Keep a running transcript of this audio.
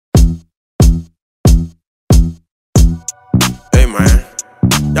man.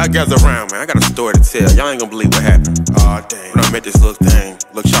 Y'all gather around, man. I got a story to tell. Y'all ain't gonna believe what happened. Aw, dang. When I met this little thing,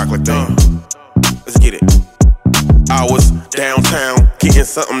 little chocolate thing. Let's get it. I was downtown getting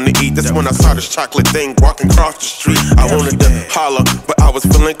something to eat. That's when I saw this chocolate thing walking across the street. I wanted to holler, but I was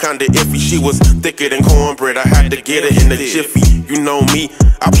feeling kinda iffy. She was thicker than cornbread. I had to get her in a jiffy. You know me,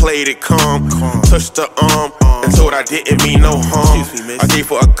 I played it calm. Touched her arm and told I didn't mean no harm. I gave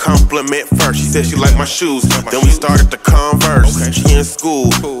her a compliment first. She said she liked my shoes. Then we started to converse. She in school,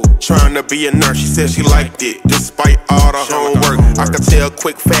 trying to be a nurse. She said she liked it, despite all the homework. I could tell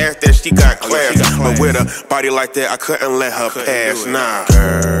quick fast that she got class. But with a body like that, I couldn't let her pass. Nah,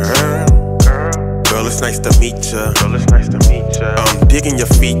 girl, it's nice to meet ya. I'm digging your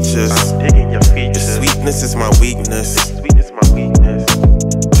features. Your sweetness is my weakness.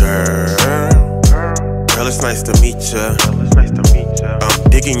 Girl, it's nice to meet ya. I'm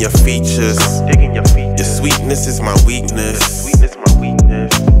digging your features. Your sweetness is my weakness.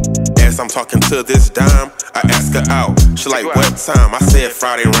 As I'm talking to this dime, I ask her out. She like, what time? I said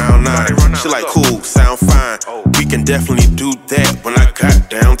Friday around 9. She like, cool, sound fine. We can definitely do that when I got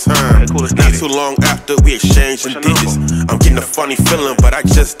downtime. Not too long after we exchanging digits, I'm getting a funny feeling, but I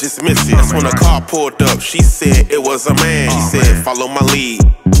just dismiss it. That's when a car pulled up. She said it was a man. She said, follow my lead.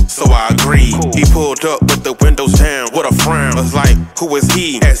 So I agreed. He pulled up with the windows down with a frown. I was like, who is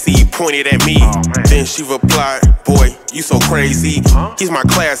he? As he pointed at me. Then she replied, boy, you so crazy. He's my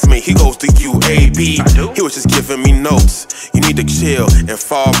classmate, he goes to UAB. He was just giving me notes. You need to chill and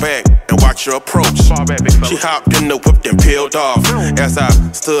fall back and watch your approach. She hopped in the whip and peeled off. As I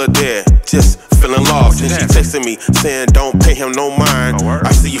stood there, just feeling lost. And she texted me saying, don't pay him no mind.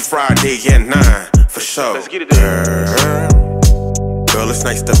 I see you Friday at 9, for sure. Girl, it's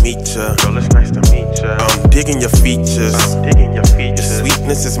nice to meet ya. I'm digging your features. Your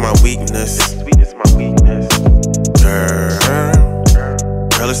sweetness is my weakness.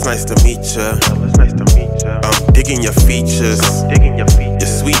 Girl, it's nice to meet ya. I'm digging your features. Your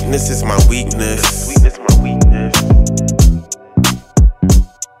sweetness is my weakness.